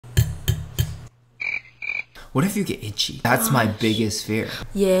What if you get itchy? That's my biggest fear.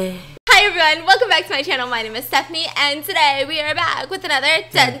 Yeah. Hi everyone, welcome back to my channel. My name is Stephanie, and today we are back with another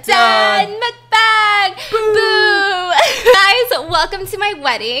dun mukbang. Boo! Guys, welcome to my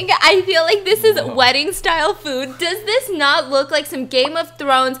wedding. I feel like this is wedding style food. Does this not look like some Game of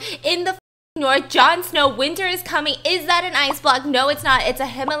Thrones in the north? Jon Snow, winter is coming. Is that an ice block? No, it's not. It's a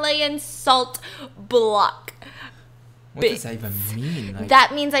Himalayan salt block. What does that even mean? Like,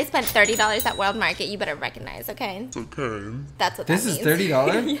 that means I spent $30 at World Market. You better recognize, okay? it's okay. That's what this that is means.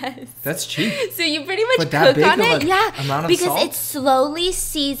 $30? Yes. That's cheap. So you pretty much But that cook on big it. of a Yeah, amount of because salt? it slowly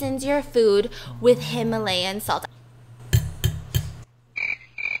seasons your food with Himalayan salt.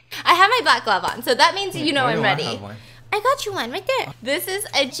 I have my black glove on, so that means you know I'm ready. I got you one right there. This is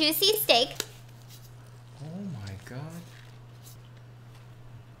a juicy steak. Oh my god.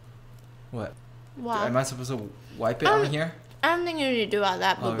 What? Wow. Am I supposed to wipe it on here? I don't think you need to do all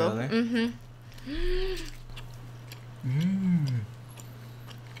that, boo-boo. Oh, really? Mm-hmm.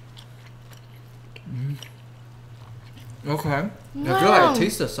 Okay. Wow. I feel like I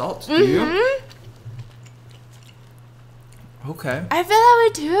taste the salt. Do you? Okay. I feel that way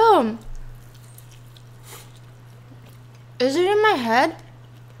too. Is it in my head?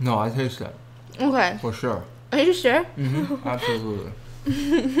 No, I taste it. Okay. For sure. Are you sure? Mm-hmm. Absolutely.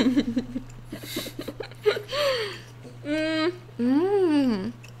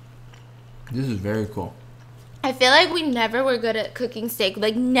 This is very cool. I feel like we never were good at cooking steak.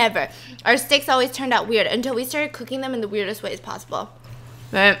 Like, never. Our steaks always turned out weird until we started cooking them in the weirdest ways possible.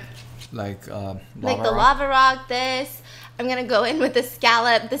 Right? Like the lava rock, this. I'm gonna go in with a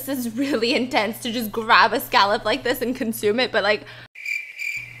scallop. This is really intense to just grab a scallop like this and consume it, but like,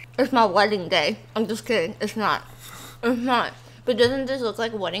 it's my wedding day. I'm just kidding. It's not. It's not. But doesn't this look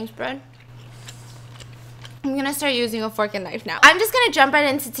like wedding spread? I'm gonna start using a fork and knife now. I'm just gonna jump right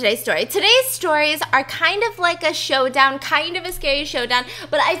into today's story. Today's stories are kind of like a showdown, kind of a scary showdown,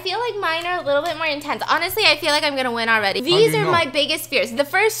 but I feel like mine are a little bit more intense. Honestly, I feel like I'm gonna win already. These are my biggest fears. The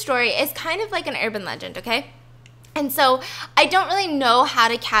first story is kind of like an urban legend, okay? And so I don't really know how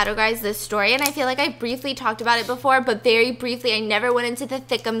to categorize this story, and I feel like I briefly talked about it before, but very briefly. I never went into the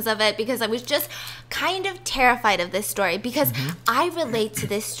thickums of it because I was just kind of terrified of this story because I relate to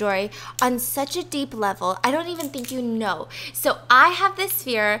this story on such a deep level. I don't even think you know. So I have this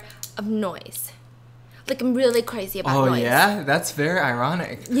fear of noise. Like, I'm really crazy about noise. Oh yeah? That's very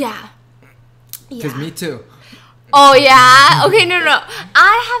ironic. Yeah. Because me too. Oh yeah? Okay, no.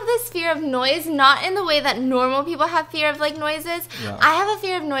 I have this fear of noise, not in the way that normal people have fear of like noises. Yeah. I have a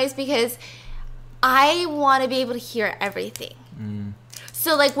fear of noise because I want to be able to hear everything.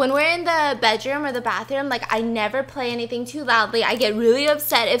 So like when we're in the bedroom or the bathroom, like I never play anything too loudly. I get really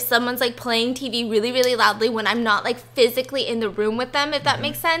upset if someone's like playing TV really, really loudly when I'm not like physically in the room with them, if that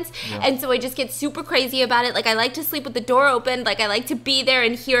makes sense. Yeah. And so I just get super crazy about it. Like I like to sleep with the door open. Like I like to be there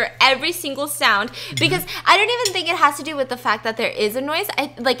and hear every single sound because I don't even think it has to do with the fact that there is a noise.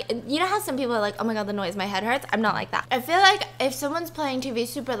 I like, you know how some people are like, oh my God, the noise, my head hurts. I'm not like that. I feel like if someone's playing TV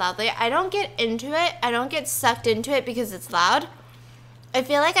super loudly, I don't get into it. I don't get sucked into it because it's loud. I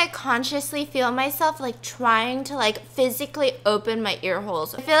feel like I consciously feel myself like trying to like physically open my ear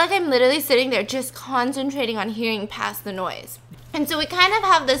holes. I feel like I'm literally sitting there just concentrating on hearing past the noise. And so we kind of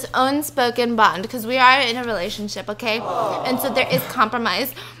have this unspoken bond because we are in a relationship, okay? And so there is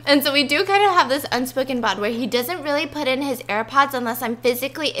compromise. And so we do kind of have this unspoken bond where he doesn't really put in his AirPods unless I'm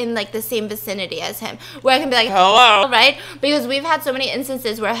physically in like the same vicinity as him. Where I can be like, hello, right? Because we've had so many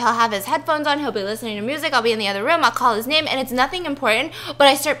instances where he'll have his headphones on, he'll be listening to music, I'll be in the other room, I'll call his name, and it's nothing important, but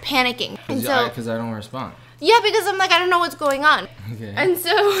I start panicking. And so, Because I don't respond. yeah, because I'm like, I don't know what's going on. Okay. And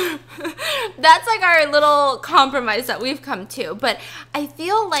so that's like our little compromise that we've come to. But I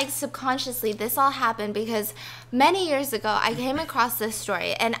feel like subconsciously this all happened because many years ago I came across this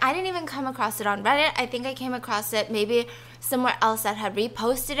story, and I didn't even come across it on Reddit. I think I came across it maybe somewhere else that had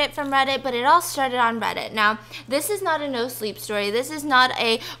reposted it from Reddit, but it all started on Reddit. Now, this is not a no sleep story. This is not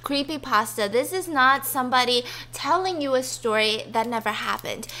a creepypasta. This is not somebody telling you a story that never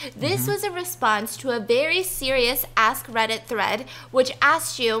happened. This was a response to a very serious Ask Reddit thread, which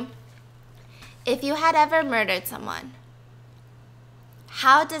asked you if you had ever murdered someone,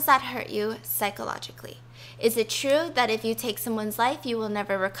 how does that hurt you psychologically? Is it true that if you take someone's life, you will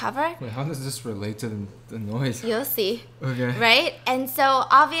never recover? Wait, how does this relate to the noise? You'll see. Okay. Right? And so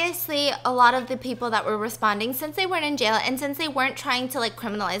obviously a lot of the people that were responding, since they weren't in jail and since they weren't trying to like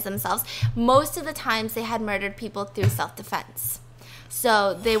criminalize themselves, most of the times they had murdered people through self-defense.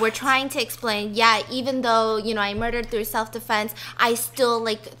 So they were trying to explain, yeah, even though, you know, I murdered through self-defense, I still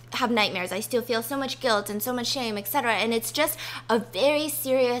like have nightmares. I still feel so much guilt and so much shame, etc. And it's just a very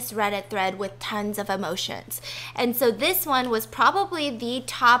serious Reddit thread with tons of emotions. And so this one was probably the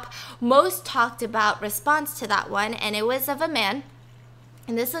top most talked about response to that one, and it was of a man.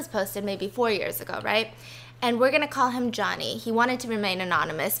 And this was posted maybe 4 years ago, right? And we're going to call him Johnny. He wanted to remain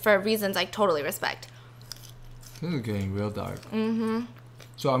anonymous for reasons I totally respect. This is getting real dark. Mm-hmm.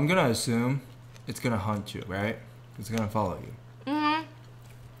 So I'm going to assume it's going to hunt you, right? It's going to follow you. Mm-hmm.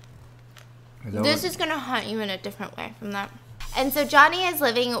 This is going to hunt you in a different way from that. And so Johnny is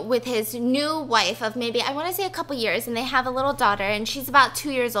living with his new wife of maybe, I want to say a couple years, and they have a little daughter, and she's about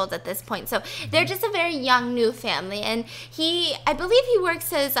 2 years old at this point. So they're just a very young new family. And I believe he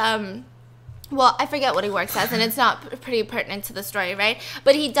works as, well, I forget what he works as, and it's not pretty pertinent to the story, right?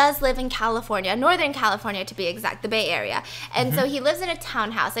 But he does live in California, Northern California to be exact, the Bay Area. And so he lives in a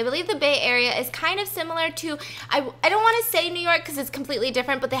townhouse. I believe the Bay Area is kind of similar to, I don't want to say New York because it's completely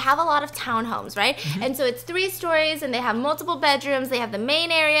different, but they have a lot of townhomes, right? And so it's 3 stories, and they have multiple bedrooms. They have the main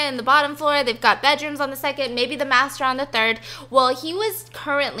area and the bottom floor. They've got bedrooms on the second, maybe the master on the third. Well, it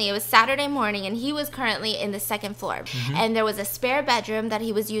was Saturday morning, and he was currently in the second floor. And there was a spare bedroom that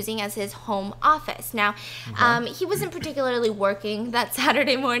he was using as his home office. Now, he wasn't particularly working that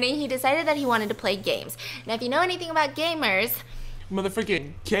Saturday morning. He decided that he wanted to play games. Now, if you know anything about gamers,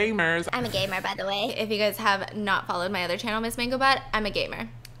 motherfucking gamers. I'm a gamer, by the way. If you guys have not followed my other channel, Miss Mangobot, I'm a gamer.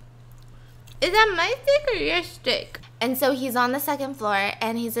 Is that my stick or your stick? And so he's on the second floor,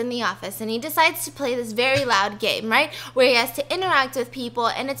 and he's in the office, and he decides to play this very loud game, right? Where he has to interact with people,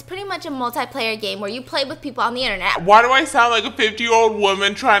 and it's pretty much a multiplayer game where you play with people on the internet. Why do I sound like a 50-year-old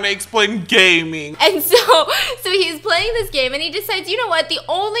woman trying to explain gaming? And so he's playing this game, and he decides, you know what, the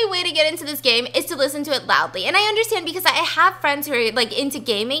only way to get into this game is to listen to it loudly. And I understand, because I have friends who are like into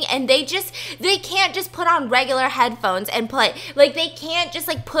gaming, and they can't just put on regular headphones and play. Like, they can't just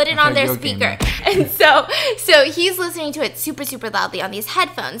like put it on their speaker. And so he's listening to it super, super loudly on these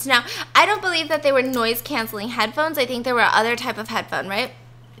headphones. Now, I don't believe that they were noise-canceling headphones. I think there were other type of headphone, right?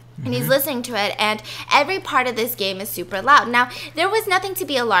 And he's listening to it, and every part of this game is super loud. Now, there was nothing to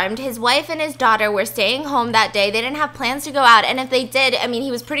be alarmed. His wife and his daughter were staying home that day. They didn't have plans to go out, and if they did, I mean,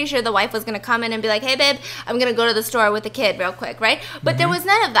 he was pretty sure the wife was going to come in and be like, hey, babe, I'm going to go to the store with the kid real quick, right? But there was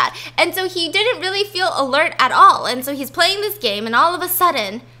none of that. And so he didn't really feel alert at all. And so he's playing this game, and all of a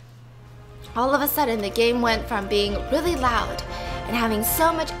sudden, the game went from being really loud and having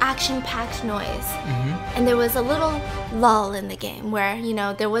so much action-packed noise. And there was a little lull in the game where, you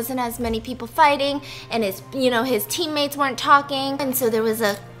know, there wasn't as many people fighting, and his teammates weren't talking. And so there was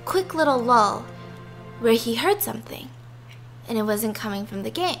a quick little lull where he heard something, and it wasn't coming from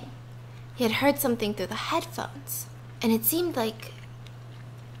the game. He had heard something through the headphones, and it seemed like,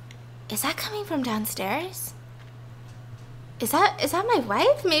 is that coming from downstairs? Is that my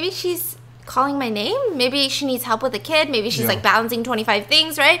wife? Maybe she's calling my name. Maybe she needs help with a kid. Maybe she's like balancing 25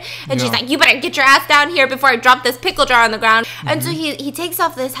 things, right? And she's like, you better get your ass down here before I drop this pickle jar on the ground. And so he takes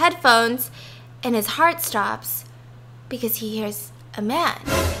off his headphones, and his heart stops because he hears a man.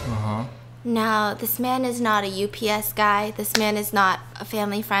 Now, this man is not a UPS guy. This man is not a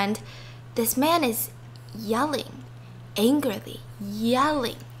family friend. This man is yelling, angrily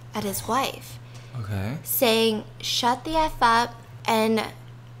yelling at his wife. Saying, shut the F up, and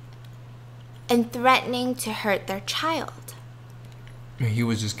threatening to hurt their child. He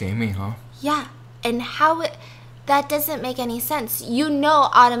was just gaming, huh? Yeah, and that doesn't make any sense. You know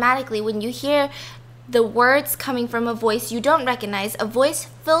automatically when you hear the words coming from a voice you don't recognize, a voice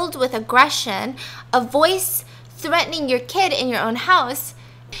filled with aggression, a voice threatening your kid in your own house,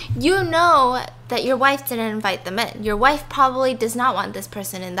 you know that your wife didn't invite them in. Your wife probably does not want this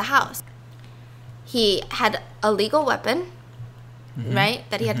person in the house. He had a legal weapon, right,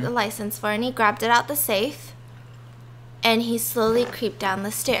 that he had the license for, and he grabbed it out the safe, and he slowly creeped down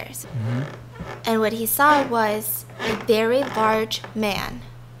the stairs. And what he saw was a very large man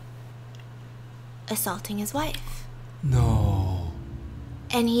assaulting his wife. No.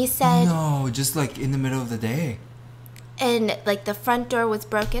 And he said... No, just like in the middle of the day. And like the front door was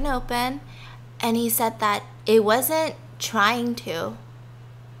broken open, and he said that it wasn't trying to.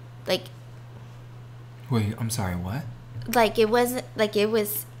 Like... Wait, I'm sorry, what? Like it wasn't, like it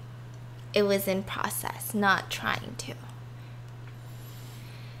was in process, not trying to.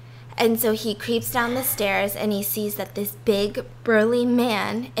 And so he creeps down the stairs, and he sees that this big, burly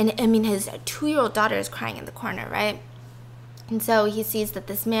man, and I mean his 2-year-old daughter is crying in the corner, right? And so he sees that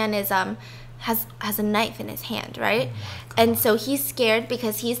this man is has a knife in his hand, right? And so he's scared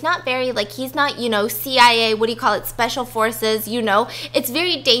because he's not very, like, he's not, you know, CIA, what do you call it, special forces, you know. It's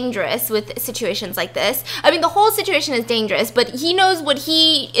very dangerous with situations like this. I mean, the whole situation is dangerous, but he knows what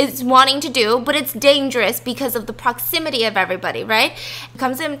he is wanting to do, but it's dangerous because of the proximity of everybody, right? He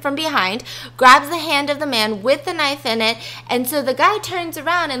comes in from behind, grabs the hand of the man with the knife in it, and so the guy turns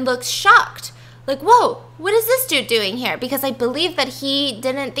around and looks shocked. Like, whoa, what is this dude doing here? Because I believe that he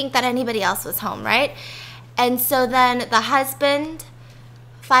didn't think that anybody else was home, right? And so then the husband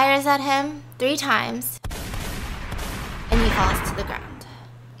fires at him 3 times, and he falls to the ground.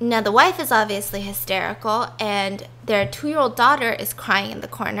 Now, the wife is obviously hysterical, and their 2-year-old daughter is crying in the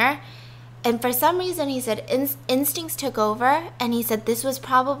corner. And for some reason, he said instincts took over, and he said this was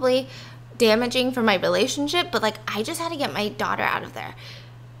probably damaging for my relationship, but, like, I just had to get my daughter out of there.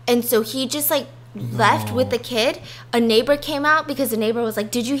 And so he just, like, left with the kid. A neighbor came out because the neighbor was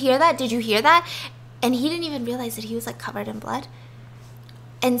like, did you hear that? Did you hear that? And he didn't even realize that he was, like, covered in blood.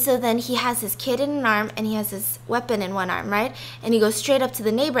 And so then he has his kid in an arm and he has his weapon in one arm, right? And he goes straight up to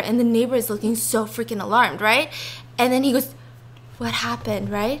the neighbor, and the neighbor is looking so freaking alarmed, right? And then he goes, what happened,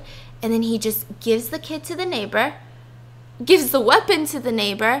 right? And then he just gives the kid to the neighbor, gives the weapon to the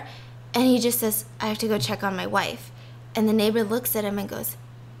neighbor, and he just says, I have to go check on my wife. And the neighbor looks at him and goes,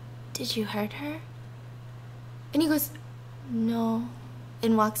 did you hurt her? And he goes, no,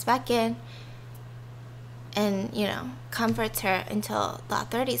 and walks back in and, you know, comforts her until the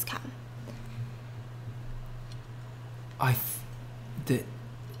authorities come. I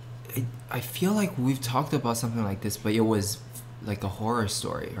feel like we've talked about something like this, but it was like a horror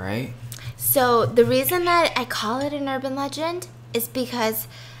story, right? So the reason that I call it an urban legend is because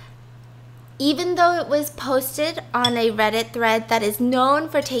even though it was posted on a Reddit thread that is known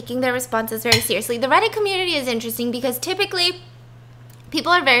for taking their responses very seriously, the Reddit community is interesting because typically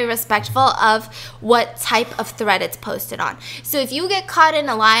people are very respectful of what type of thread it's posted on. So if you get caught in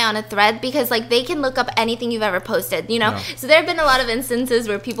a lie on a thread, because, like, they can look up anything you've ever posted, you know? Yeah. So there have been a lot of instances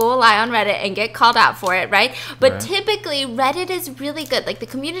where people will lie on Reddit and get called out for it, right? But typically Reddit is really good. Like, the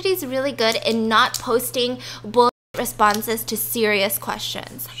community is really good in not posting bullshit responses to serious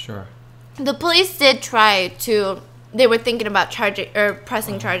questions. Sure. The police did try to, they were thinking about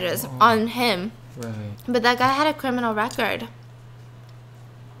pressing charges on him. Right. But that guy had a criminal record.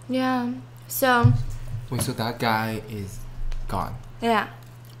 Yeah. So. Wait, so that guy is gone? Yeah.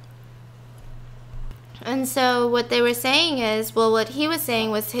 And so what they were saying is, well, what he was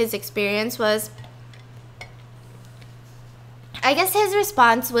saying was his experience was, I guess his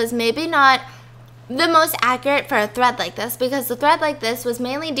response was maybe not the most accurate for a thread like this, because the thread like this was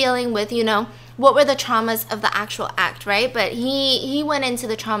mainly dealing with, you know, what were the traumas of the actual act, right? But he went into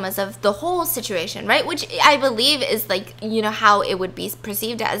the traumas of the whole situation, right? Which I believe is, like, you know, how it would be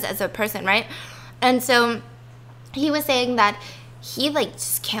perceived as a person, right? And so he was saying that he, like,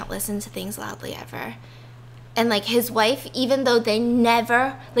 just can't listen to things loudly ever. And, like, his wife, even though they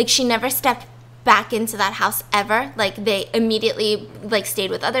never, like, she never stepped back into that house ever. Like, they immediately, like,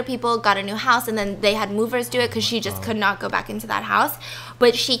 stayed with other people, got a new house, and then they had movers do it because she just could not go back into that house.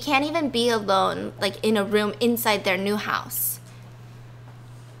 But she can't even be alone, like, in a room inside their new house.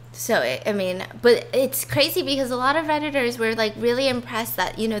 So, I mean, but it's crazy because a lot of Redditors were, like, really impressed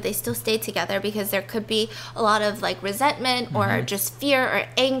that, you know, they still stayed together, because there could be a lot of, like, resentment or just fear or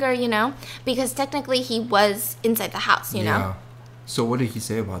anger, you know, because technically he was inside the house, you know? So what did he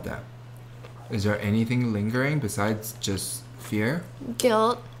say about that? Is there anything lingering besides just fear?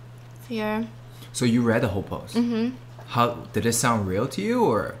 Guilt, fear. So you read the whole post? Mm-hmm. How did it sound real to you,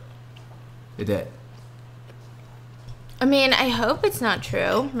 or it did? I mean, I hope it's not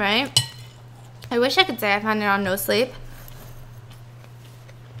true, right? I wish I could say I found it on No Sleep.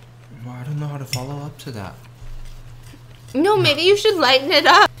 Well, I don't know how to follow up to that. No, maybe you should lighten it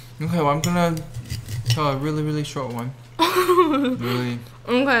up. Okay, well, I'm gonna tell a really, really short one. Really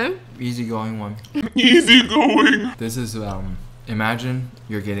easygoing one. Easygoing. This is, imagine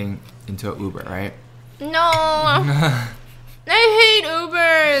you're getting into an Uber, right? No. I hate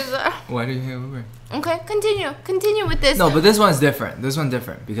Ubers. Why do you hate Uber? Okay, continue with this. No, but this one's different. This one's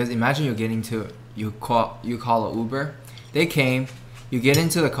different because imagine you're getting to, you call an Uber. They came, you get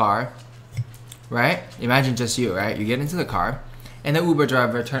into the car, right? Imagine just you, right? You get into the car, and the Uber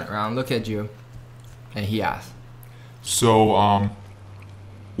driver turn around, look at you, and he asks, So,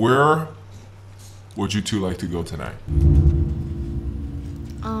 where would you two like to go tonight?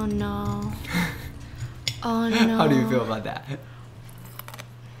 Oh no. Oh no. How do you feel about that?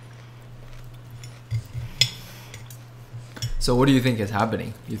 So what do you think is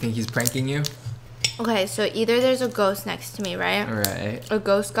happening? You think he's pranking you? Okay, so either there's a ghost next to me, right? Right. A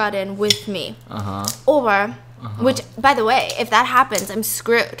ghost got in with me. Uh-huh. Or, which, by the way, if that happens, I'm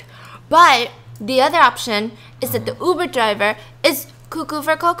screwed. But the other option is that the Uber driver is cuckoo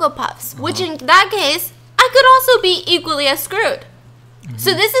for Cocoa Puffs, which in that case, I could also be equally as screwed.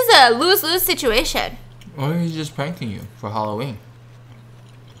 So this is a lose-lose situation. Or he's just pranking you for Halloween.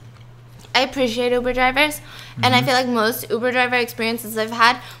 I appreciate Uber drivers, and I feel like most Uber driver experiences I've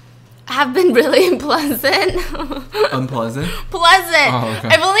had have been really unpleasant. Unpleasant? Pleasant. Oh, okay.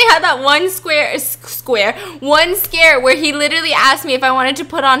 I've only had that one one scare where he literally asked me if I wanted to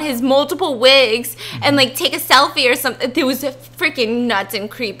put on his multiple wigs and like take a selfie or something. It was freaking nuts and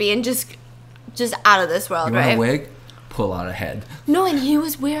creepy and just out of this world, You right? want a wig? Pull out a head. No, and he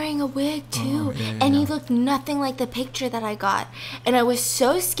was wearing a wig too. And he looked nothing like the picture that I got. And I was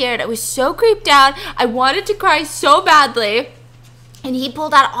so scared. I was so creeped out. I wanted to cry so badly. And he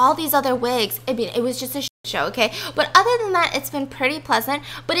pulled out all these other wigs. I mean, it was just a show, okay? But other than that, it's been pretty pleasant.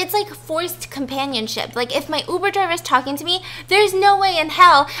 But it's like forced companionship. Like, if my Uber driver is talking to me, there's no way in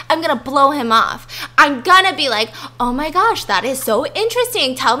hell I'm gonna blow him off. I'm gonna be like, oh my gosh, that is so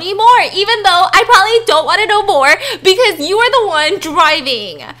interesting. Tell me more. Even though I probably don't want to know more because you are the one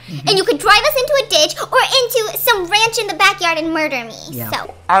driving. And you could drive us into a ditch or into some ranch in the backyard and murder me. Yeah.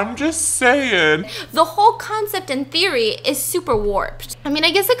 So, I'm just saying. The whole concept in theory is super warped. I mean,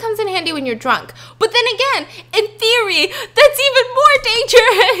 I guess it comes in handy when you're drunk. But then again, in theory, that's even more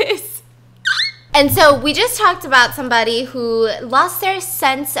dangerous. And so we just talked about somebody who lost their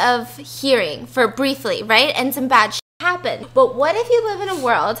sense of hearing for briefly, right? And some bad shit happened. But what if you live in a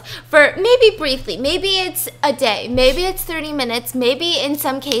world for maybe briefly, maybe it's a day, maybe it's 30 minutes, maybe in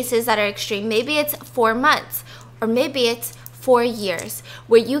some cases that are extreme, maybe it's 4 months, or maybe it's 4 years,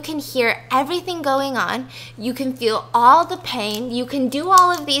 where you can hear everything going on, you can feel all the pain, you can do all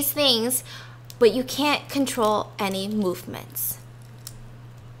of these things, but you can't control any movements.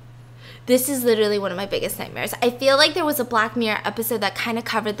 This is literally one of my biggest nightmares. I feel like there was a Black Mirror episode that kind of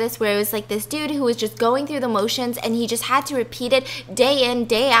covered this, where it was like this dude who was just going through the motions and he just had to repeat it day in,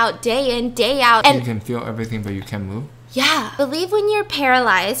 day out, day in, day out. And you can feel everything, but you can't move? yeah. I believe when you're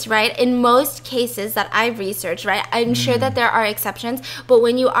paralyzed, right, in most cases that I've researched, right, I'm sure that there are exceptions, but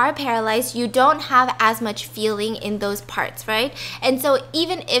when you are paralyzed, you don't have as much feeling in those parts, right? And so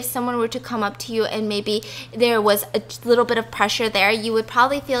even if someone were to come up to you and maybe there was a little bit of pressure there, you would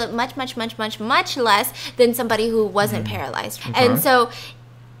probably feel it much, much, much, much, much less than somebody who wasn't paralyzed. Okay. And so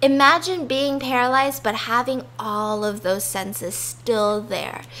imagine being paralyzed but having all of those senses still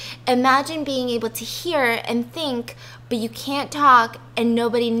there. Imagine being able to hear and think, but you can't talk and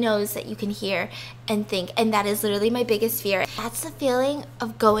nobody knows that you can hear and think. And that is literally my biggest fear. That's the feeling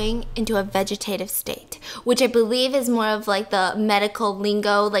of going into a vegetative state, which I believe is more of like the medical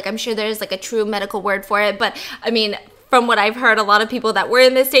lingo. Like, I'm sure there's like a true medical word for it, but I mean, from what I've heard, a lot of people that were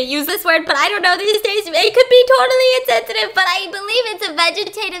in this state use this word, but I don't know these days. It could be totally insensitive, but I believe it's a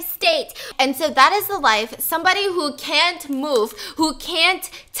vegetative state. And so that is the life. Somebody who can't move, who can't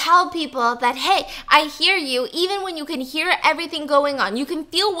tell people that, hey, I hear you, even when you can hear everything going on. You can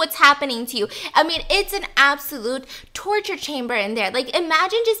feel what's happening to you. I mean, it's an absolute torture chamber in there. Like,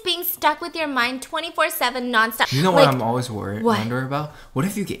 imagine just being stuck with your mind 24/7 nonstop. You know like, what I'm always wonder about? What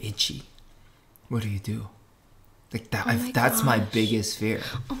if you get itchy? What do? Like that, that's my biggest fear.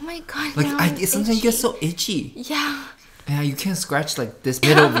 Oh my god! Like now I'm sometimes you get itchy. so itchy. Yeah. Yeah, you can't scratch like this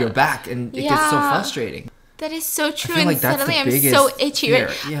middle of your back, and it gets so Yeah. frustrating. That is so true, feel and like that's the suddenly I'm biggest so itchy. fear,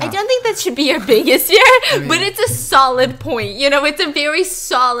 Right? yeah. I don't think that should be your biggest fear, but it's a solid point. You know, it's a very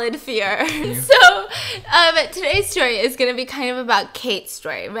solid fear. So today's story is going to be kind of about Kate's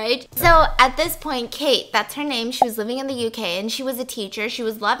story, right? So at this point, Kate, that's her name, she was living in the UK, and she was a teacher. She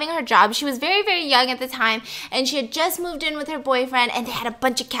was loving her job. She was very, very young at the time, and she had just moved in with her boyfriend, and they had a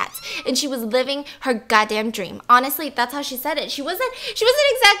bunch of cats, and she was living her goddamn dream. Honestly, that's how she said it. She wasn't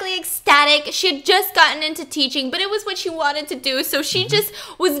exactly ecstatic. She had just gotten into teaching, but it was what she wanted to do, so she just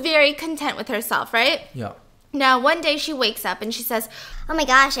was very content with herself, right? Yeah. Now, one day she wakes up and she says, oh my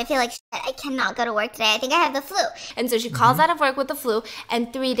gosh, I feel like shit. I cannot go to work today. I think I have the flu. and so she calls out of work with the flu,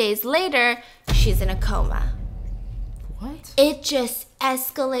 and 3 days later, she's in a coma. What? It just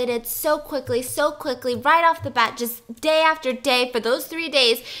escalated so quickly, right off the bat, just day after day. For those 3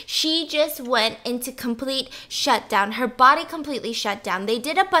 days, she just went into complete shutdown. Her body completely shut down. They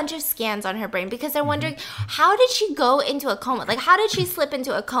did a bunch of scans on her brain because they're wondering, how did she go into a coma? Like, how did she slip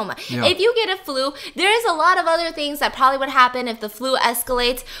into a coma? Yeah. If you get a flu, there is a lot of other things that probably would happen if the flu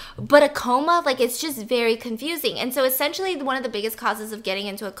escalates, but a coma, like, it's just very confusing. And so essentially, one of the biggest causes of getting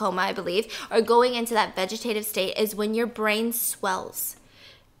into a coma, I believe, or going into that vegetative state, is when your brain swells.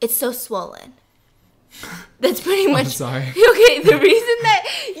 It's so swollen. That's pretty much. I'm sorry. Okay, the reason that,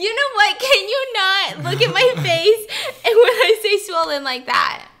 you know what? Can you not look at my face and when I say swollen like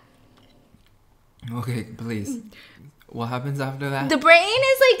that? Okay, please. What happens after that? The brain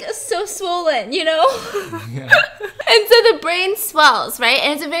is like so swollen, you know? Yeah. And so the brain swells, right?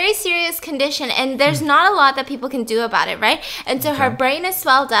 And it's a very serious condition, and there's not a lot that people can do about it, right? And so her brain is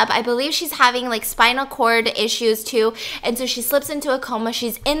swelled up. I believe she's having like spinal cord issues too. And so she slips into a coma.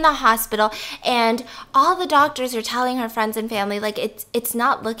 She's in the hospital, and all the doctors are telling her friends and family, like, it's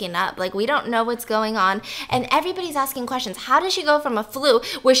not looking up. Like, we don't know what's going on. And everybody's asking questions. How does she go from a flu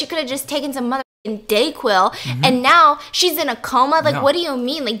where she could have just taken some Dayquil, and now she's in a coma? Like, what do you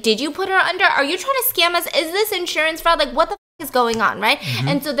mean? Like, did you put her under? Are you trying to scam us? Is this insurance fraud? Like, what the is going on, right?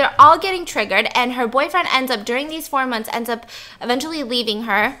 And so they're all getting triggered, and her boyfriend ends up, during these 4 months, ends up eventually leaving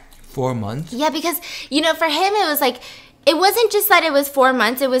her. 4 months? Yeah, because, you know, for him, it was like, it wasn't just that it was 4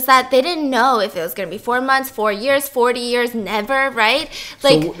 months. It was that they didn't know if it was going to be 4 months, 4 years, 40 years, never, right?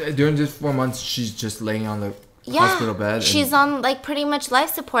 Like, so during this 4 months, she's just laying on the hospital bed. She's on like pretty much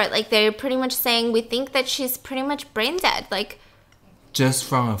life support. Like, they're pretty much saying, we think that she's pretty much brain dead. Like, just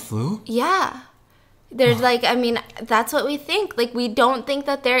from a flu? Yeah. They're like, I mean, that's what we think. Like, we don't think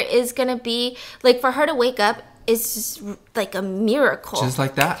that there is going to be, like, for her to wake up is just like a miracle. Just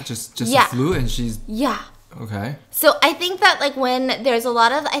like that? Just a flu and she's... Yeah. Okay. So I think that, like, when there's a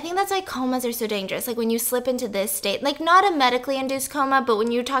lot of, I think that's why comas are so dangerous. Like, when you slip into this state, like, not a medically induced coma, but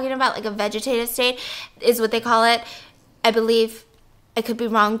when you're talking about like a vegetative state is what they call it. I believe, I could be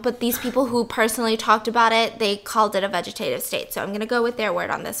wrong, but these people who personally talked about it, they called it a vegetative state. So I'm going to go with their word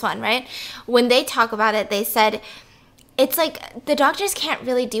on this one, right? When they talk about it, they said, it's like the doctors can't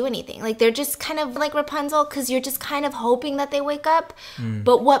really do anything. Like, they're just kind of like Rapunzel, because you're just kind of hoping that they wake up.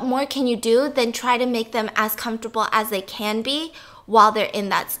 But what more can you do than try to make them as comfortable as they can be while they're in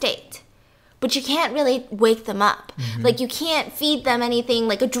that state? But you can't really wake them up. Like, you can't feed them anything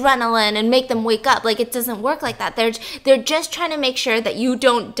like adrenaline and make them wake up. Like, it doesn't work like that. They're just trying to make sure that you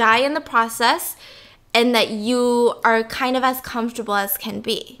don't die in the process, and that you are kind of as comfortable as can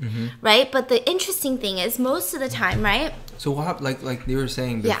be, right? But the interesting thing is, most of the time, right? So what happened, like you were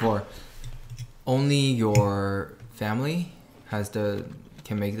saying before, only your family can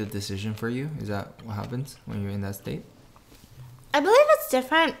make the decision for you? Is that what happens when you're in that state? I believe it's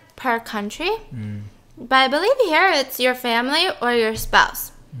different per country, but I believe here it's your family or your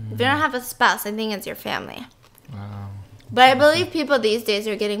spouse. If you don't have a spouse, I think it's your family. Wow. But I believe people these days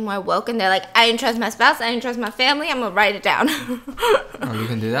are getting more woke, and they're like, I didn't trust my spouse, I didn't trust my family, I'm gonna write it down. Oh, you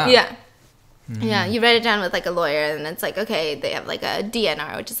can do that? Yeah. Yeah, you write it down with like a lawyer, and it's like, okay, they have like a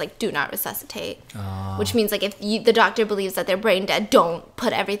DNR, which is like do not resuscitate. Which means like if the doctor believes that they're brain dead, don't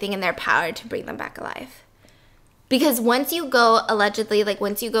put everything in their power to bring them back alive. Because once you go, allegedly, like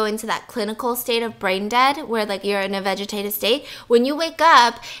once you go into that clinical state of brain dead, where like you're in a vegetative state, when you wake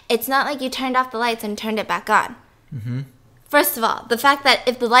up, it's not like you turned off the lights and turned it back on. First of all, the fact that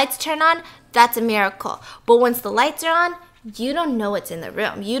if the lights turn on, that's a miracle. But once the lights are on, you don't know what's in the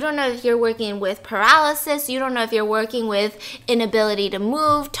room. You don't know if you're working with paralysis. You don't know if you're working with inability to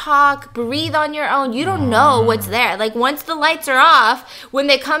move, talk, breathe on your own. You don't know what's there. Like, once the lights are off, when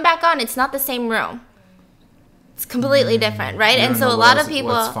they come back on, it's not the same room. It's completely different, right? You And don't so know a lot what's- of people,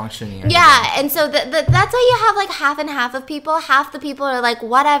 what's functioning. yeah, and so that's why you have like half and half of people. Half the people are like,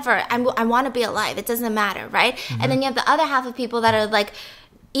 whatever, I want to be alive. It doesn't matter, right? And then you have the other half of people that are like,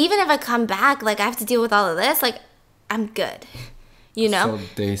 even if I come back, like I have to deal with all of this, like I'm good, you know? So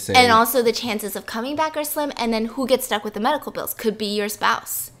they say... And also the chances of coming back are slim. And then who gets stuck with the medical bills could be your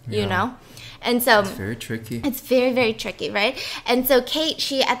spouse, you know? And so it's very tricky. it's very, very tricky, right? And so Kate,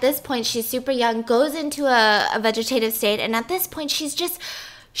 she, at this point, she's super young, goes into a vegetative state. And at this point, she's just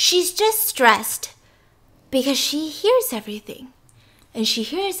stressed because she hears everything. And she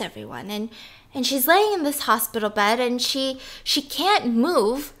hears everyone. And she's laying in this hospital bed, and she can't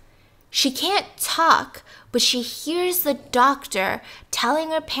move. She can't talk, but she hears the doctor telling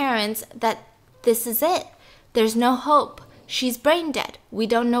her parents that this is it. There's no hope. She's brain dead. We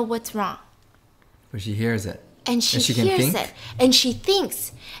don't know what's wrong. But she hears it. And she can hears think? it. And she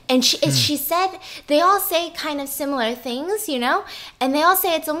thinks. And she said, they all say kind of similar things, you know? And they all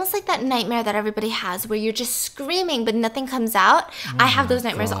say it's almost like that nightmare that everybody has where you're just screaming but nothing comes out. I have those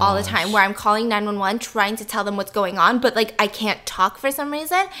nightmares all the time where I'm calling 911 trying to tell them what's going on, but like I can't talk for some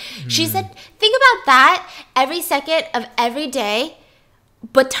reason. She said, think about that every second of every day,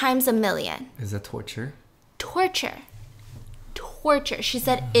 but times a million. Is that torture? Torture. She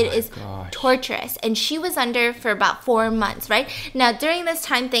said it is torturous. And she was under for about 4 months, right? Now, during this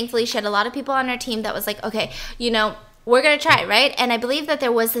time, thankfully, she had a lot of people on her team that was like, okay, you know, we're going to try, right? And I believe that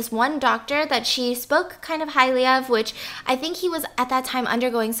there was this one doctor that she spoke kind of highly of, which I think he was at that time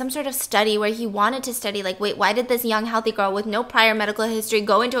undergoing some sort of study where he wanted to study, like, wait, why did this young, healthy girl with no prior medical history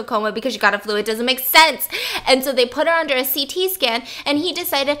go into a coma because she got a flu? It doesn't make sense. And so they put her under a CT scan, and he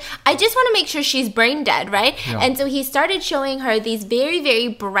decided, I just want to make sure she's brain dead, right? Yeah. And so he started showing her these very, very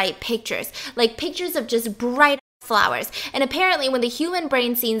bright pictures, like pictures of just bright flowers. And apparently when the human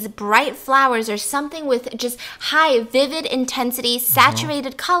brain sees bright flowers or something with just high vivid intensity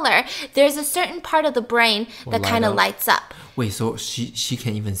saturated color, there's a certain part of the brain that kind of lights up. Wait, so she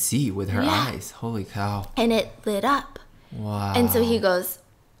can even see with her Yeah. eyes. Holy cow. And it lit up. Wow. And so he goes,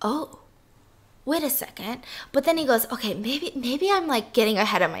 oh, wait a second. But then he goes, okay, maybe I'm like getting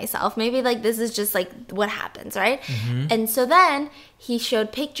ahead of myself. Maybe like this is just like what happens, right? And so then he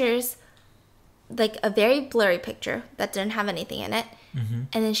showed pictures, like a very blurry picture that didn't have anything in it. And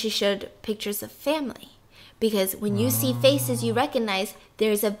then she showed pictures of family. Because when you see faces you recognize,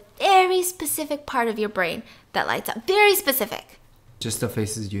 there's a very specific part of your brain that lights up. Very specific. Just the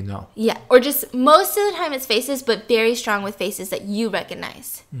faces you know. Yeah, or just most of the time it's faces, but very strong with faces that you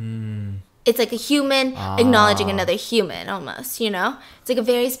recognize. It's like a human acknowledging another human almost, you know? It's like a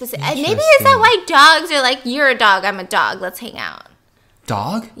very specific... And maybe it's that why dogs are like, you're a dog, I'm a dog, let's hang out.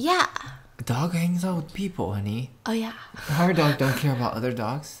 Dog? Yeah. A dog hangs out with people, honey. Oh, yeah. Our dog don't care about other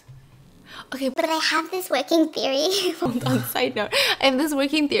dogs. Okay, But I have this working theory. hold on, side note. I have this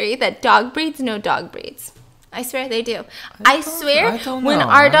working theory that dog breeds know dog breeds. I swear they do. I swear don't when know.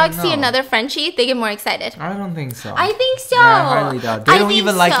 our I don't dogs see know. another Frenchie, they get more excited. I don't think so. I think so. Yeah, I hardly doubt. They I don't think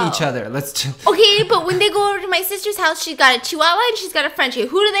even like so. each other. Let's just... Okay, but when they go over to my sister's house, she's got a Chihuahua and she's got a Frenchie.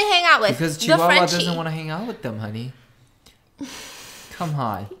 Who do they hang out with? Because The Chihuahua Frenchie. doesn't want to hang out with them, honey. Come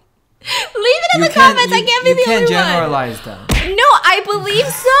on. Leave it in the comments. I can't be the You can't only one. generalize them. No, I believe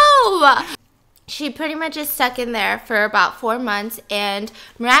so. She pretty much is stuck in there for about 4 months, and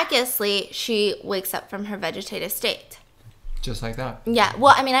miraculously, she wakes up from her vegetative state. Just like that. Yeah,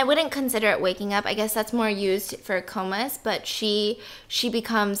 well, I mean, I wouldn't consider it waking up. I guess that's more used for comas, but she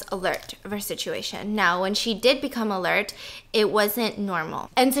becomes alert of her situation. Now, when she did become alert, it wasn't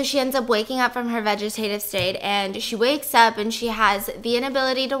normal. And so she ends up waking up from her vegetative state, and she wakes up and she has the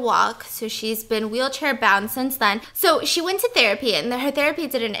inability to walk. So she's been wheelchair bound since then. So she went to therapy, and her therapy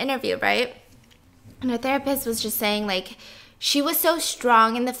did an interview, right? And her therapist was just saying, like, she was so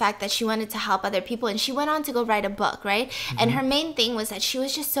strong in the fact that she wanted to help other people, and she went on to go write a book, right? And her main thing was that she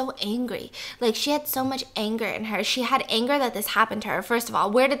was just so angry. Like, she had so much anger in her. She had anger that this happened to her. First of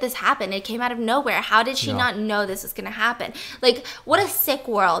all, where did this happen? It came out of nowhere. How did she not know this was going to happen? Like, what a sick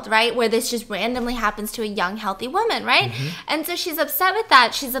world, right? Where this just randomly happens to a young, healthy woman, right? And so she's upset with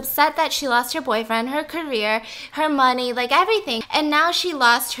that. She's upset that she lost her boyfriend, her career, her money, like everything. And now she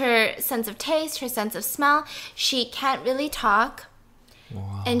lost her sense of taste, her sense of smell. She can't really talk.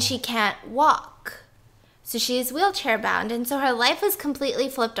 And she can't walk. So she is wheelchair bound, and so her life is completely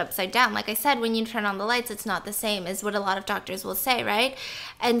flipped upside down. Like I said, when you turn on the lights, it's not the same as what a lot of doctors will say, right?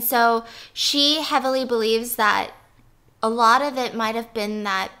 And so she heavily believes that a lot of it might have been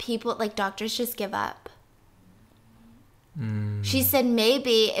that people, like doctors, just give up. She said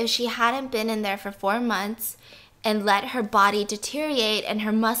maybe if she hadn't been in there for 4 months and let her body deteriorate and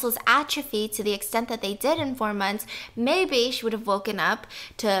her muscles atrophy to the extent that they did in 4 months, maybe she would have woken up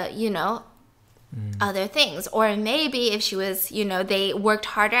to, you know, other things. Or maybe if she was, you know, they worked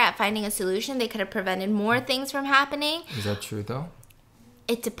harder at finding a solution, they could have prevented more things from happening. Is that true, though?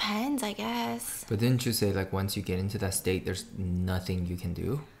 It depends, I guess. But didn't you say, like, once you get into that state, there's nothing you can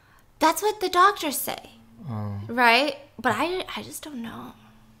do? That's what the doctors say. Oh. Right? But I just don't know.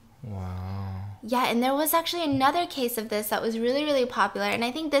 Wow. Yeah, and there was actually another case of this that was really, really popular. And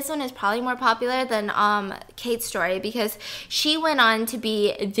I think this one is probably more popular than Kate's story, because she went on to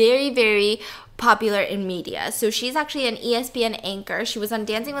be very, very popular in media. So she's actually an ESPN anchor. She was on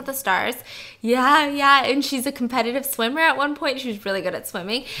Dancing with the Stars. Yeah. And she's a competitive swimmer at one point. She was really good at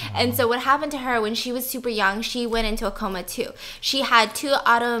swimming. And so what happened to her when she was super young, she went into a coma too. She had 2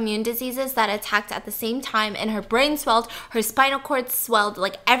 autoimmune diseases that attacked at the same time, and her brain swelled, her spinal cord swelled,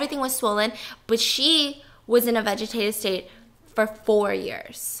 like everything was swollen. But she was in a vegetative state for 4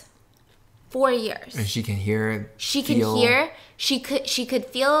 years. 4 years. And she can hear, She could hear, she could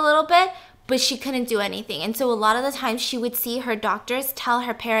feel a little bit, but she couldn't do anything. And so a lot of the times she would see her doctors tell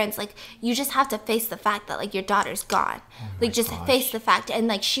her parents, like, you just have to face the fact that, like, your daughter's gone. Like, just face the fact. And,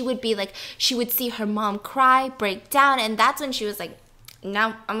 like, she would be, like, she would see her mom cry, break down, and that's when she was like,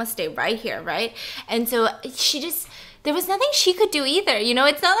 now I'm gonna stay right here, right? And so she just, there was nothing she could do either. You know,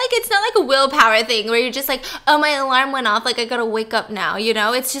 it's not like a willpower thing where you're just like, oh, my alarm went off, like I gotta wake up now, you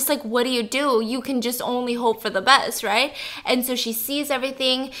know? It's just like, what do? You can just only hope for the best, right? And so she sees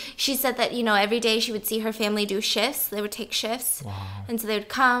everything. She said that, you know, every day she would see her family do shifts. They would take shifts. Wow. And so they would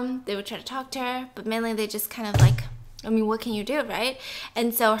come, they would try to talk to her, but mainly they just kind of like, I mean, what can you do, right?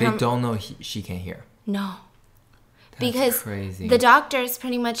 And so they don't know she can hear. No. That's because crazy. The doctors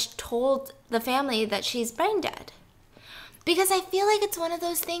pretty much told the family that she's brain dead. Because I feel like it's one of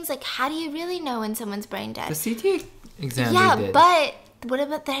those things, like, how do you really know when someone's brain dead? The CT exam yeah, they did. but what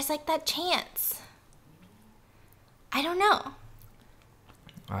about there's like that chance? I don't know.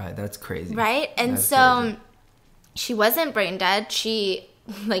 All right, that's crazy. Right? And that's so crazy. she wasn't brain dead. She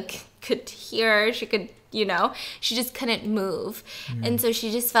like could hear, she could, you know, she just couldn't move. And so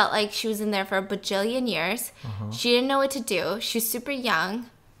she just felt like she was in there for a bajillion years. She didn't know what to do. She was super young.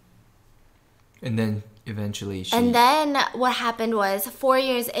 And then eventually she... And then what happened was 4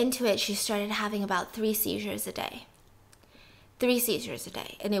 years into it, she started having about 3 seizures a day. 3 seizures a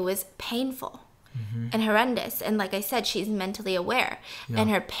day. And it was painful and horrendous. And like I said, she's mentally aware. Yeah. And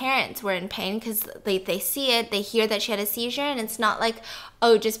her parents were in pain because they see it, they hear that she had a seizure, and it's not like,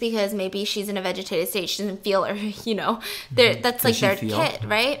 oh, just because maybe she's in a vegetative state, she doesn't feel her, you know. That's like their kid,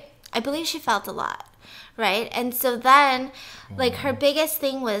 right? I believe she felt a lot. Right? And so then, like, her biggest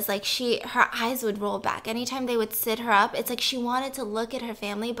thing was, like, her eyes would roll back. Anytime they would sit her up, it's like she wanted to look at her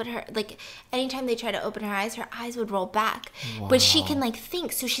family, but anytime they tried to open her eyes would roll back. Wow. But she can, like,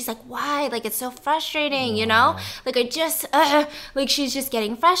 think. So she's like, why? Like, it's so frustrating, you know? Like, like, she's just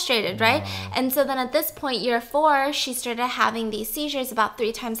getting frustrated, right? And so then at this point, year 4, she started having these seizures about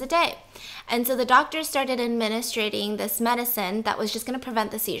 3 times a day. And so the doctors started administering this medicine that was just going to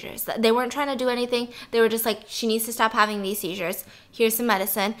prevent the seizures. They weren't trying to do anything. They were just like, she needs to stop having these seizures. Here's some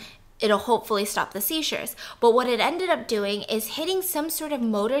medicine. It'll hopefully stop the seizures. But what it ended up doing is hitting some sort of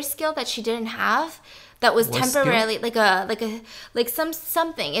motor skill that she didn't have. That was What temporarily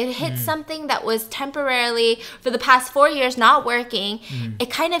something. It hit something that was temporarily for the past 4 years not working. It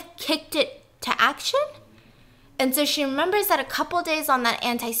kind of kicked it to action. And so she remembers that a couple days on that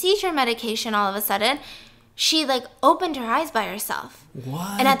anti-seizure medication, all of a sudden, she like opened her eyes by herself.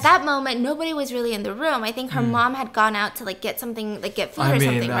 What? And at that moment, nobody was really in the room. I think her mom had gone out to like get something, like get food or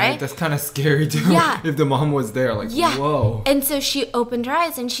something, right? That's kind of scary too. Yeah. If the mom was there, like, whoa. And so she opened her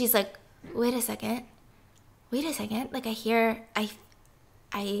eyes and she's like, wait a second. Like I'm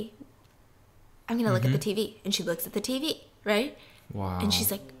going to look at the TV. And she looks at the TV, right? Wow. And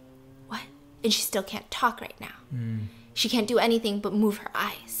she's like, what? And she still can't talk right now. She can't do anything but move her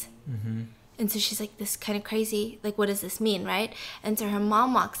eyes. And so she's like, this is kind of crazy. Like, what does this mean, right? And so her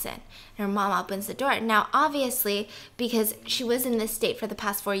mom walks in. And her mom opens the door. Now, obviously, because she was in this state for the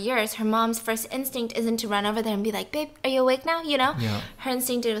past 4 years, her mom's first instinct isn't to run over there and be like, babe, are you awake now? You know? Yeah. Her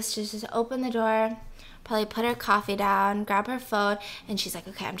instinct was to just open the door, probably put her coffee down, grab her phone, and she's like,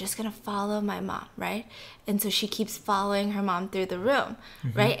 okay, I'm just going to follow my mom, right? And so she keeps following her mom through the room,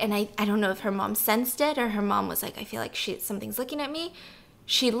 right? And I don't know if her mom sensed it or her mom was like, I feel like something's looking at me.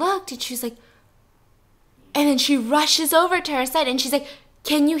 She looked and she's like, and then she rushes over to her side and she's like,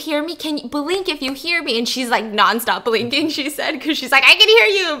 can you hear me? Can you blink if you hear me? And she's like nonstop blinking, she said, because she's like, I can hear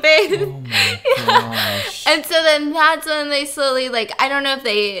you, babe. Oh my gosh. And so then that's when they slowly, like, I don't know if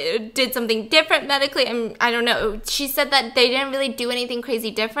they did something different medically. I don't know. She said that they didn't really do anything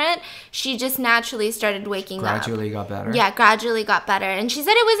crazy different. She just naturally started waking up. Gradually got better? Yeah, gradually got better. And she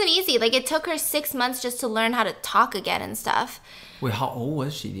said it wasn't easy. Like, it took her 6 months just to learn how to talk again and stuff. Wait, how old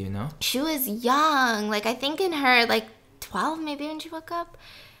was she? Do you know? She was young. Like, I think in her, like, 12 maybe when she woke up.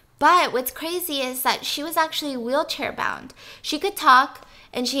 But what's crazy is that she was actually wheelchair bound. She could talk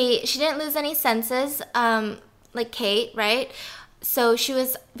and she didn't lose any senses, like Kate, right? So she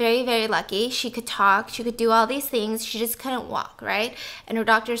was very, very lucky. She could talk, she could do all these things. She just couldn't walk, right? And her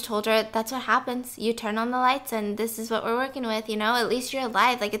doctors told her, that's what happens. You turn on the lights and this is what we're working with, you know? At least you're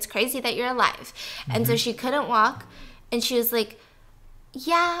alive. Like, it's crazy that you're alive. And so she couldn't walk and she was like,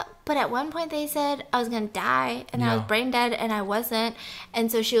 yeah, but at one point they said I was going to die and I was brain dead and I wasn't.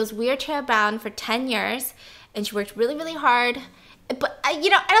 And so she was wheelchair bound for 10 years and she worked really, really hard. But, you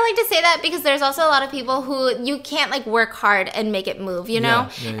know, I don't like to say that because there's also a lot of people who you can't, like, work hard and make it move, you know?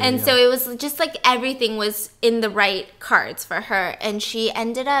 And so it was just, like, everything was in the right cards for her. And she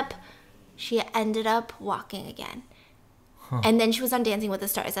ended up walking again. And then she was on Dancing with the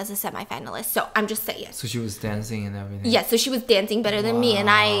Stars as a semifinalist. So I'm just saying. So she was dancing and everything? Yeah, so she was dancing better than me. And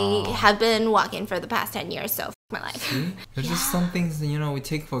I have been walking for the past 10 years, so f my life. See? There's just some things, you know, we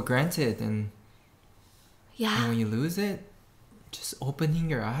take for granted. And when you lose it, just opening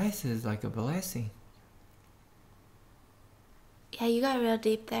your eyes is like a blessing. Yeah, you got real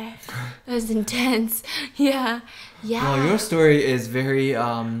deep there. It was intense. Yeah. Yeah. Well, your story is very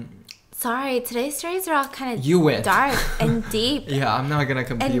Sorry, today's stories are all kind of You win. dark and deep yeah, I'm not gonna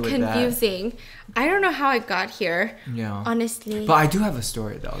compete and with confusing. I don't know how I got here. that. Yeah. Honestly. But I do have a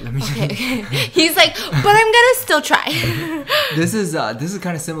story though. Let me Okay. He's like, but I'm gonna still try. This is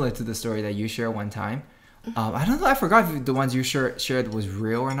kind of similar to the story that you shared one time. I don't know. I forgot if the ones you shared was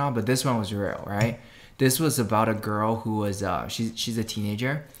real or not, but this one was real, right? This was about a girl who was she's a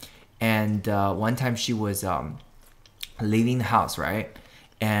teenager, and one time she was leaving the house, right?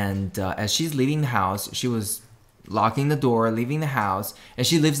 And as she's leaving the house, she was locking the door, leaving the house, and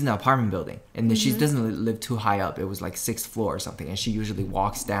she lives in an apartment building, and she doesn't live too high up. It was like 6th floor or something, and she usually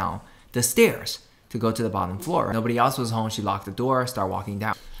walks down the stairs to go to the bottom floor. Nobody else was home. She locked the door, start walking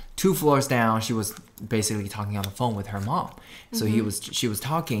down. 2 floors down, she was basically talking on the phone with her mom. So she was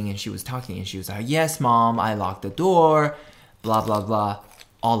talking and she was like, yes, mom, I locked the door, blah, blah, blah,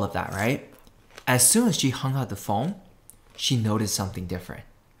 all of that, right? As soon as she hung up the phone, she noticed something different.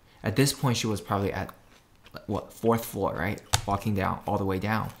 At this point, she was probably at, 4th floor, right? Walking down, all the way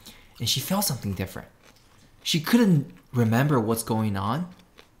down. And she felt something different. She couldn't remember what's going on,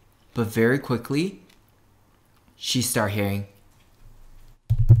 but very quickly, she started hearing.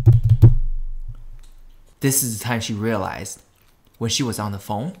 This is the time she realized when she was on the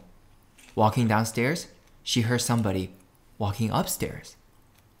phone, walking downstairs, she heard somebody walking upstairs.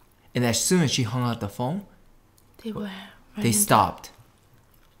 And as soon as she hung up the phone, they stopped.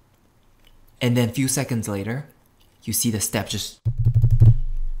 And then a few seconds later, you see the steps just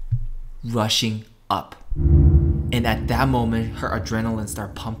rushing up. And at that moment, her adrenaline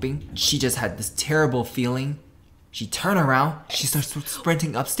started pumping. She just had this terrible feeling. She turned around, she starts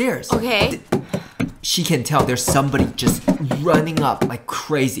sprinting upstairs. Okay. She can tell there's somebody just running up like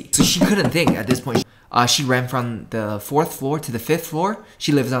crazy. So she couldn't think at this point. She ran from the 4th floor to the 5th floor.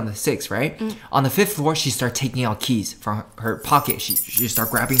 She lives on the 6th, right? On the 5th floor, she started taking out keys from her pocket. She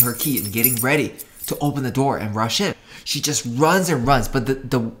started grabbing her key and getting ready to open the door and rush in. She just runs and runs, but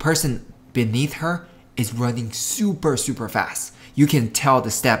the person beneath her is running super, super fast. You can tell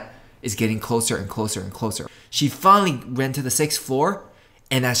the step is getting closer and closer and closer. She finally ran to the 6th floor,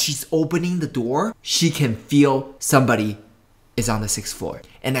 and as she's opening the door, she can feel somebody is on the 6th floor.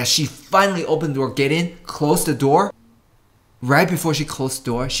 And as she finally opened the door, get in, close the door, right before she closed the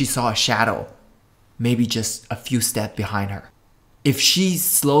door, she saw a shadow, maybe just a few steps behind her. If she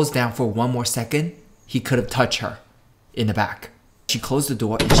slows down for one more second, he could have touched her in the back. She closed the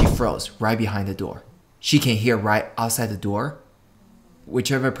door and she froze right behind the door. She can hear right outside the door,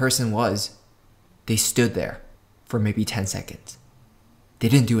 whichever person was, they stood there for maybe 10 seconds. They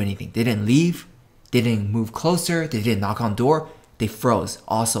didn't do anything. They didn't leave. They didn't move closer. They didn't knock on the door. They froze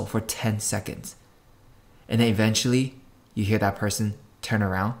also for 10 seconds. And then eventually, you hear that person turn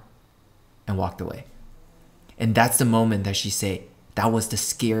around and walked away. And that's the moment that she said that was the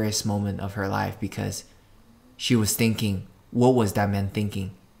scariest moment of her life, because she was thinking, what was that man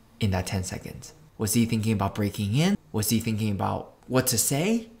thinking in that 10 seconds? Was he thinking about breaking in? Was he thinking about what to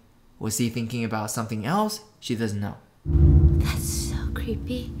say? Was he thinking about something else? She doesn't know. That's so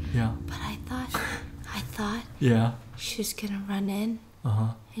creepy. Yeah. But I thought Yeah. she was gonna run in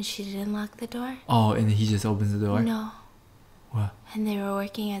and she didn't lock the door. Oh, and he just opens the door? No. What? And they were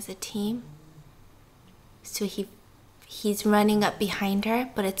working as a team. So he's running up behind her,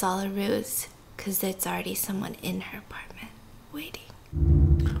 but it's all a ruse, because there's already someone in her apartment waiting.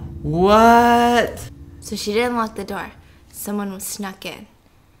 What? So she didn't lock the door. Someone was snuck in.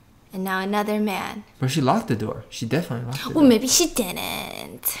 And now another man. But she locked the door. She definitely locked the door. Well, maybe she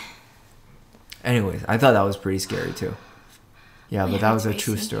didn't. Anyways, I thought that was pretty scary too. Yeah, but Yeah, that was a it's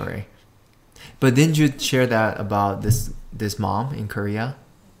true crazy. story. But didn't you share that about this mom in Korea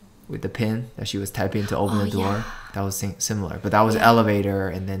with the pin that she was typing to open Oh, the door? yeah. That was similar, but that was elevator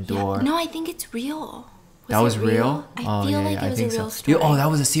and then door. Yeah. No, I think it's real. that was it real? I Oh, feel yeah, like yeah, it I was think a real so. story. Oh, that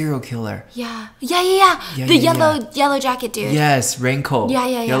was a serial killer. Yeah, Yeah, the yeah, yellow jacket dude. Yes, raincoat. Yeah.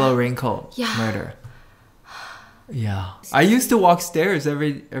 Yellow raincoat. Yeah. Murder. Yeah. I used to walk stairs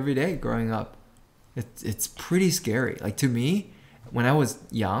every day growing up. It's pretty scary. Like, to me, when I was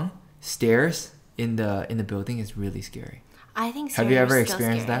young, stairs in the building is really scary. I think. Have you ever stairs are still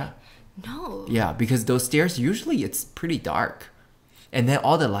experienced scary. that? No. Yeah, because those stairs, usually it's pretty dark. And then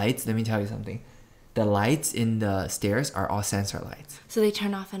all the lights, let me tell you something. The lights in the stairs are all sensor lights So they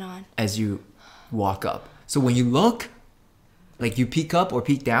turn off and on. as you walk up. So when you look, like you peek up or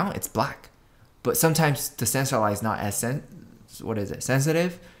peek down, it's black. But sometimes the sensor light is not as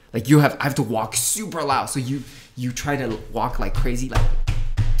sensitive. Like I have to walk super loud. So you try to walk like crazy, like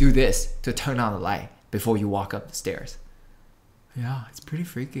do this to turn on the light before you walk up the stairs. Yeah, it's pretty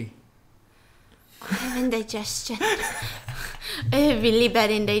freaky. I have indigestion. I have really bad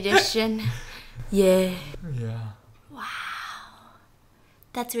indigestion. Yeah. Yeah.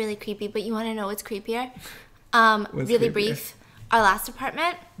 That's really creepy, but you want to know what's creepier? What's Really creepier? brief. Our last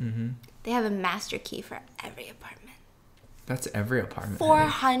apartment, they have a master key for every apartment. That's every apartment.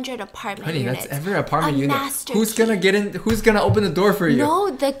 400 apartment Honey, units. that's every apartment A unit. master Who's key. gonna get in? Who's gonna open the door for you? No,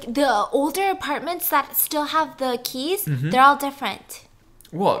 the older apartments that still have the keys, they're all different.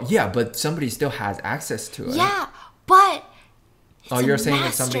 Well, yeah, but somebody still has access to it. Yeah, but it's Oh, a you're saying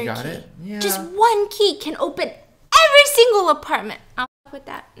that somebody master got key. it? Yeah. Just one key can open every single apartment. I'll with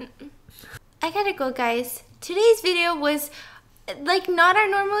that. I gotta go, guys. Today's video was like not our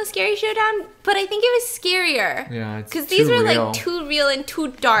normal scary showdown, but I think it was scarier. Yeah, it's because these too were real. like too real and too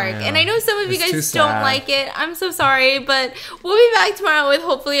dark. Yeah. And I know some of you It's too guys don't sad. like it. I'm so sorry, but we'll be back tomorrow with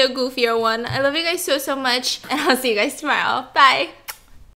hopefully a goofier one. I love you guys so much, and I'll see you guys tomorrow. Bye.